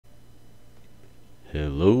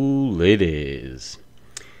Hello, ladies.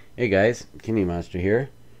 Hey guys, Kenny Monster here,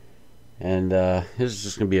 and this is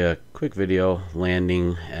just gonna be a quick video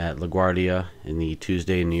landing at LaGuardia in the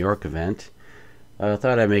Tuesday in New York event. I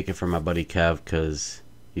thought I'd make it for my buddy Kev because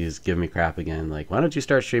he's giving me crap again. Like, why don't you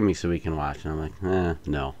start streaming so we can watch? And I'm like,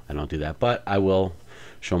 no, I don't do that, but I will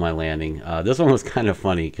show my landing. This one was kind of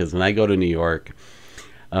funny because when I go to New York,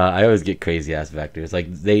 I always get crazy ass vectors. Like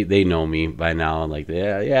they know me by now. Like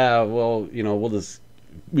yeah. Well, we'll just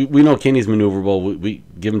we know Kenny's maneuverable. We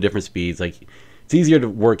give him different speeds. Like it's easier to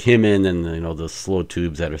work him in than the slow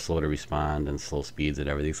tubes that are slow to respond and slow speeds and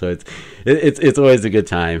everything. So it's always a good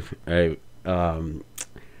time. All right.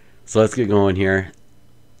 So let's get going here.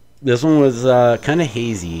 This one was kind of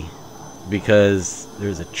hazy because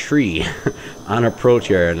there's a tree on approach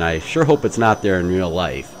here, and I sure hope it's not there in real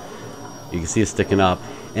life. You can see it sticking up.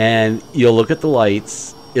 And you'll look at the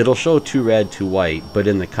lights, it'll show 2 red, 2 white, but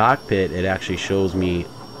in the cockpit it actually shows me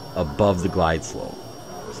above the glide slope.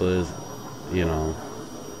 So there's,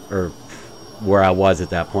 or where I was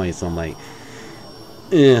at that point. So I'm like,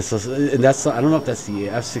 and that's, I don't know if that's the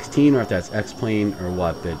F-16 or if that's X-plane or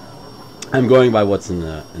what, but I'm going by what's in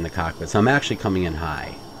the cockpit. So I'm actually coming in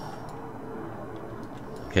high.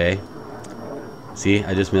 Okay. See,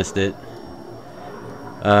 I just missed it.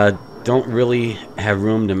 Don't really have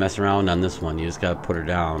room to mess around on this one. You just gotta put her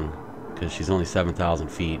down because she's only 7,000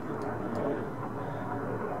 feet.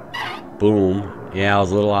 Boom. Yeah, I was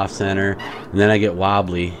a little off center, and then I get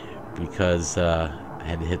wobbly because I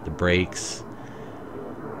had to hit the brakes.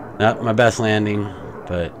 Not my best landing,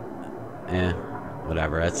 but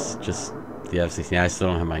whatever. That's just the F-16. I still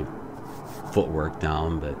don't have my footwork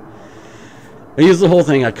down, but I used the whole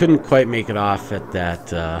thing. I couldn't quite make it off at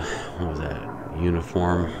that what was that,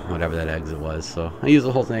 uniform, whatever that exit was. So I used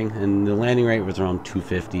the whole thing, and the landing rate was around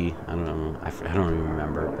 250. I don't know, I don't even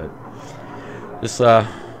remember, but just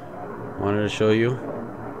wanted to show you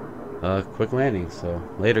a quick landing. So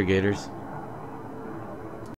later, Gators.